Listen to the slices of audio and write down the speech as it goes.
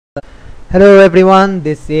Hello everyone,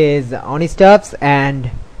 this is Honeystuffs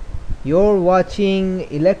and you're watching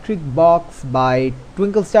Electric Box by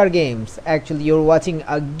TwinkleStarGames. Actually, you're watching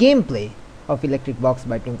a gameplay of Electric Box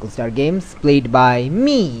by TwinkleStarGames played by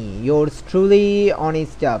me, yours truly,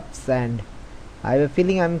 Honeystuffs, and I have a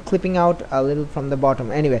feeling I'm clipping out a little from the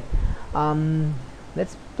bottom. Anyway,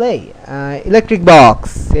 let's play Electric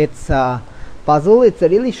Box. It's a puzzle. It's a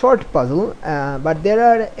really short puzzle, but there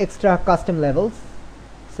are extra custom levels.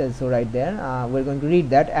 Says so right there. We're going to read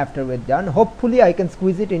that after we're done. Hopefully I can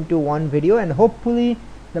squeeze it into one video, and hopefully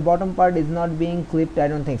the bottom part is not being clipped. I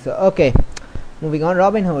don't think so. Okay, moving on.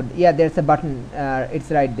 Robin Hood. Yeah, there's a button. It's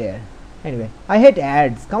right there. Anyway, I hate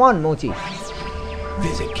ads. Come on, Mochi.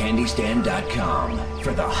 Visit candystand.com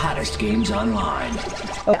for the hottest games online.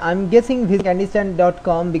 Okay, I'm guessing visit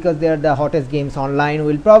candystand.com because they're the hottest games online.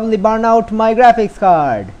 Will probably burn out my graphics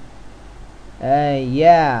card.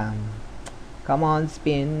 Yeah. Come on,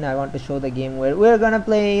 spin. I want to show the game where we're gonna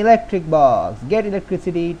play Electric Box. Get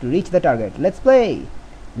electricity to reach the target. Let's play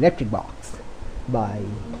Electric Box by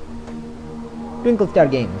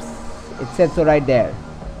TwinkleStarGames. It says so right there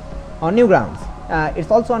on Newgrounds.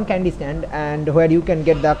 It's also on Candy Stand, and where you can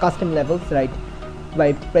get the custom levels right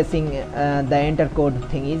by pressing the enter code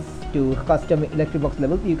thingies to custom Electric Box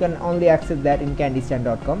levels. You can only access that in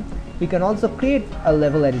candystand.com. You can also create a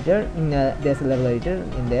level editor. There's a level editor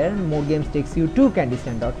in there. More games takes you to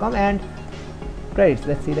candystand.com. And credits,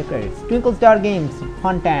 let's see the credits. TwinkleStarGames,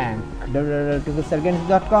 Fun Tank,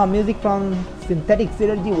 TwinkleStarGames.com, music from Synthetic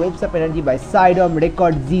Synergy, Waves of Energy by Sidom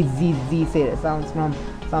Record ZZZ, sounds from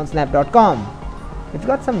Soundsnap.com. It's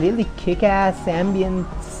got some really kick-ass ambient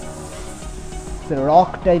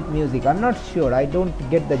rock type music. I'm not sure, I don't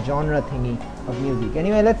get the genre thingy of music.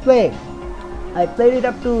 Anyway, let's play. I played it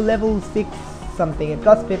up to level 6 something. It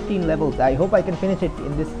costs 15 levels. I hope I can finish it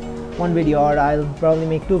in this one video, or I'll probably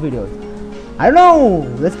make 2 videos. I don't know.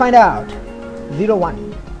 Let's find out.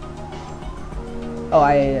 01. Oh,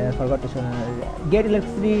 I forgot to show. Get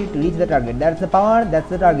electricity to reach the target. That's the power. That's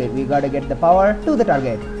the target. We gotta get the power to the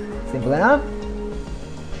target. Simple enough.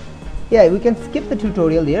 Yeah, we can skip the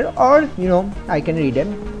tutorial here, or I can read it.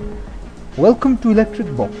 Welcome to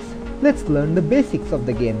Electric Box. Let's learn the basics of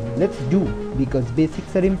the game. Let's do, because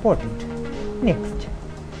basics are important. Next.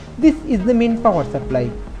 This is the main power supply.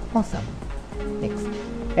 Awesome. Next.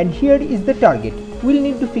 And here is the target. We'll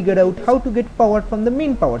need to figure out how to get power from the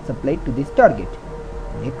main power supply to this target.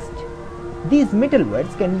 Next. These metal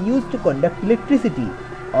wires can be used to conduct electricity.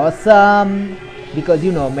 Awesome. Because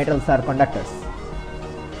metals are conductors.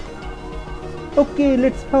 Okay,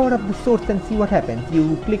 let's power up the source and see what happens.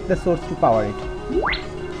 You click the source to power it.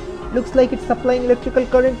 Looks like it's supplying electrical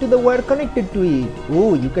current to the wire connected to it.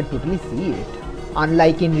 Oh, you can totally see it.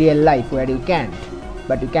 Unlike in real life where you can't.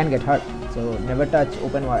 But you can get hurt. So never touch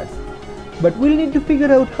open wires. But we'll need to figure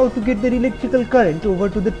out how to get the electrical current over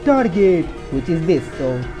to the target, which is this.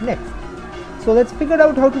 So next. So let's figure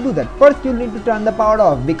out how to do that. First you'll need to turn the power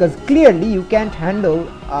off, because clearly you can't handle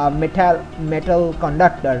a metal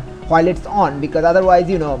conductor while it's on, because otherwise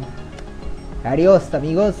adios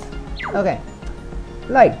amigos. Okay.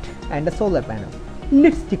 Light and a solar panel.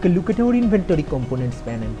 Let's take a look at our inventory components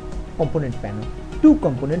panel. 2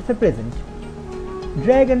 components are present.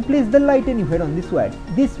 Drag and place the light anywhere on this wire.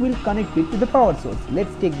 This will connect it to the power source.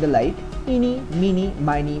 Let's take the light. Eeny, meeny,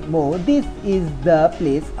 miny, mo. This is the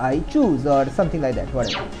place I choose, or something like that,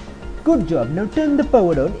 whatever. Good job. Now turn the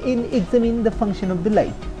power on and examine the function of the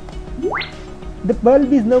light. The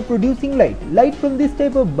bulb is now producing light. Light from this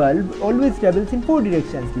type of bulb always travels in 4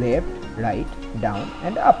 directions: left, right, down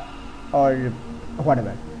and up, or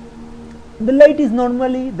whatever. The light is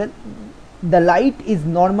normally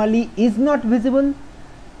is not visible.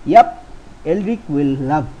 Yep, Eldrick will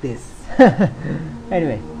love this.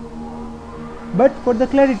 Anyway, but for the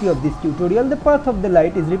clarity of this tutorial, the path of the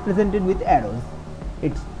light is represented with arrows.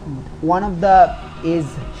 It's one of the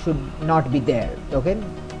should not be there. Okay,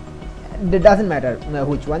 it doesn't matter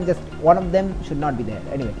which one, just one of them should not be there.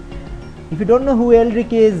 Anyway, if you don't know who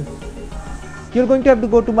Eldrick is, you're going to have to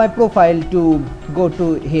go to my profile to go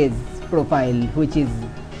to his profile, which is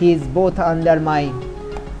he is both under my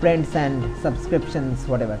friends and subscriptions,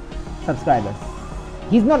 whatever, subscribers.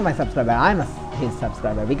 He's not my subscriber, I'm his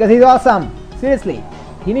subscriber, because he's awesome. Seriously,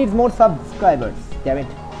 he needs more subscribers, damn it.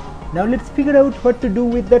 Now let's figure out what to do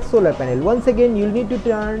with that solar panel. Once again, you'll need to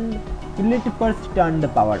first turn the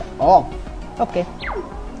power off. Okay.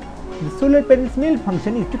 The solar panel's main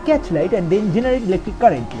function is to catch light and then generate electric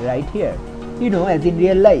current right here. As in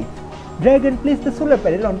real life. Drag and place the solar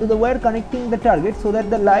panel onto the wire connecting the target so that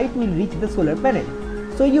the light will reach the solar panel.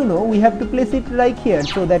 So we have to place it right here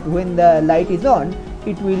so that when the light is on,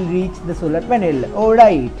 it will reach the solar panel.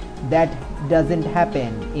 Alright, that doesn't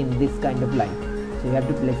happen in this kind of light. So you have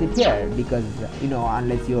to place it here because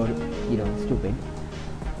unless you're stupid.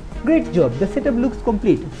 Great job, the setup looks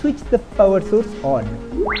complete. Switch the power source on.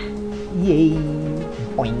 Yay,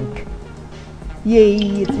 boink.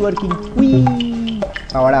 Yay, it's working. Whee!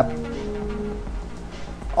 Power up.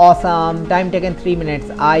 Awesome, time taken 3 minutes.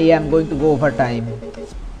 I am going to go over time.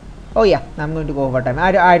 Oh yeah, I'm going to go over time.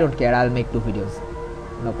 I don't care, I'll make 2 videos.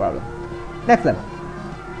 No problem. Next level.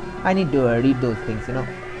 I need to read those things,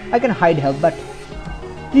 I can hide help, but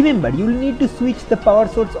remember, you will need to switch the power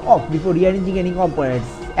source off before rearranging any components,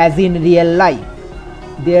 as in real life.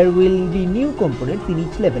 There will be new components in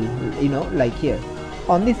each level, like here.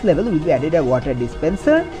 On this level, we've added a water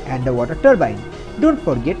dispenser and a water turbine. Don't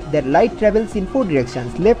forget that light travels in 4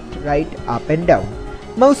 directions, left, right, up and down.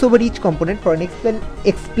 Mouse over each component for an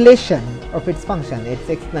explanation of its function, its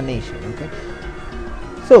explanation, okay?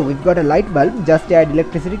 So we've got a light bulb, just add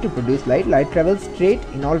electricity to produce light. Light travels straight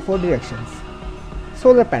in all 4 directions.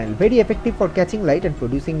 Solar panel, very effective for catching light and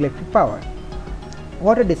producing electric power.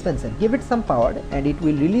 Water dispenser, give it some power and it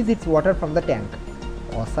will release its water from the tank.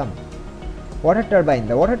 Awesome. Water turbine,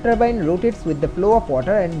 the water turbine rotates with the flow of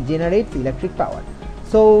water and generates electric power.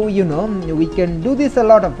 So we can do this a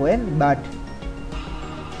lot of ways, but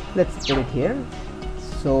let's put it here.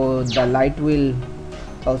 So the light will,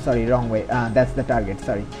 oh sorry, wrong way, that's the target,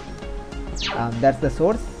 sorry. That's the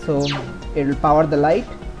source, so it will power the light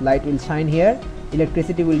will shine here.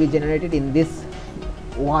 Electricity will be generated in this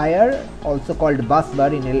wire, also called bus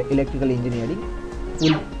bar in electrical engineering.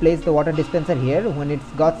 We'll place the water dispenser here. When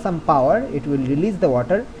it's got some power, it will release the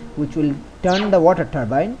water, which will turn the water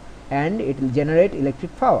turbine and it will generate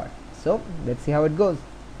electric power. So let's see how it goes.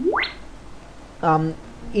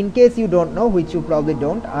 In case you don't know, which you probably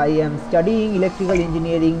don't, I am studying electrical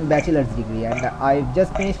engineering bachelor's degree and I've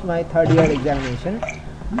just finished my 3rd year examination,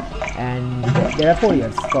 and there are 4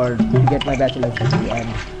 years to get my bachelor's degree, and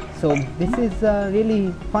so this is a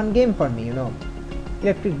really fun game for me,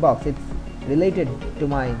 electric box, it's related to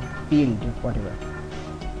my field, whatever.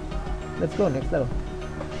 Let's go next level.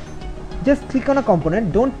 Just click on a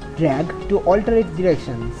component, don't drag to alter its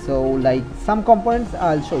direction. So like some components,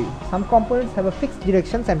 I'll show you, some components have a fixed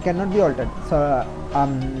directions and cannot be altered. So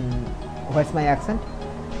where's my accent?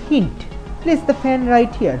 Hint, place the fan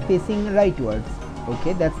right here facing rightwards.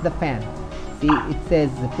 Okay, that's the fan. See, it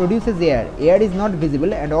says produces air. Air is not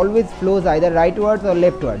visible and always flows either rightwards or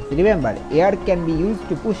leftwards. Remember, air can be used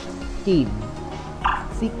to push steam.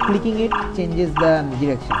 See, clicking it changes the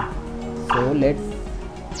direction. So let's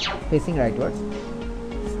facing rightwards.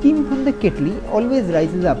 Steam from the kettle always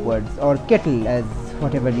rises upwards, or kettle as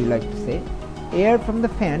whatever you like to say. Air from the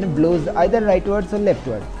fan blows either rightwards or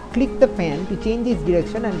leftwards. Click the fan to change its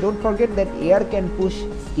direction and don't forget that air can push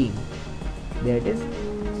steam. There it is.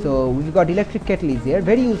 So we've got electric kettles here,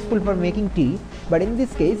 very useful for making tea, but in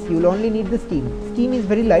this case you will only need the steam. Steam is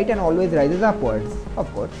very light and always rises upwards,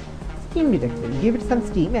 of course. Steam detector, give it some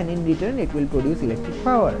steam and in return it will produce electric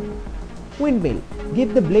power. Windmill,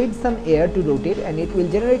 give the blade some air to rotate and it will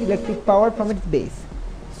generate electric power from its base.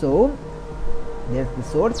 So there's the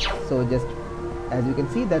source, so just as you can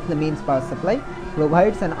see, that's the mains power supply,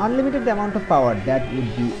 provides an unlimited amount of power. That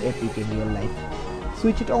would be epic in real life.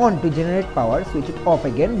 Switch it on to generate power, switch it off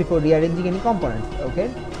again before rearranging any components.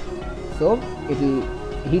 Okay, so it will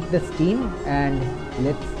heat the steam and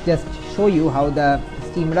let's just show you how the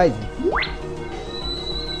steam rises.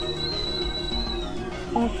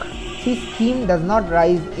 See, steam does not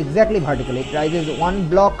rise exactly vertically, it rises one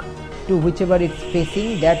block to whichever it's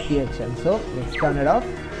facing that direction. So let's turn it off.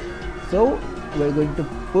 So we're going to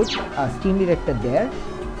put a steam detector there.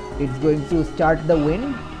 It's going to start the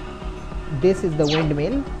wind. This is the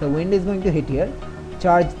windmill. The wind is going to hit here,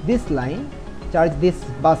 charge this line, charge this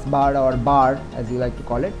bus bar or bar as you like to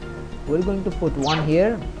call it. We're going to put one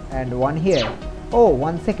here and one here. Oh,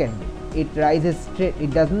 1 second, it rises straight,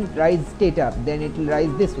 it doesn't rise straight up, then it will rise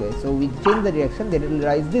this way. So we change the direction, then it will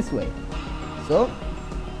rise this way. So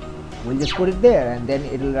we'll just put it there and then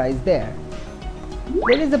it will rise there.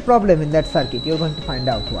 There is a problem in that circuit, you're going to find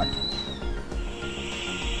out what.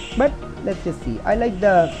 But let's just see. I like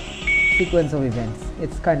the sequence of events,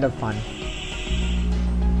 it's kind of fun.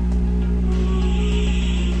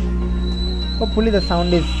 Hopefully the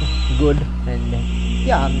sound is good and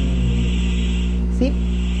yeah,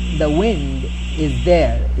 see, the wind is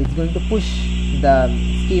there, it's going to push the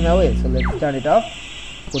steam away. So let's turn it off,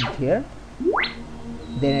 put it here,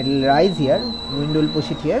 then it will rise here, wind will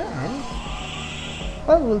push it here and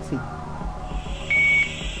well, we'll see.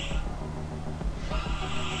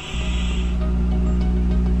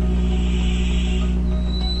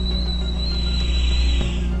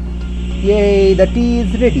 Yay, the tea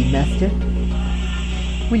is ready, master.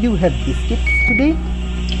 Will you have biscuits today?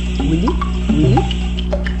 Will you?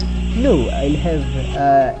 No, I'll have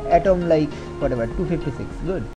atom like whatever, 256. Good.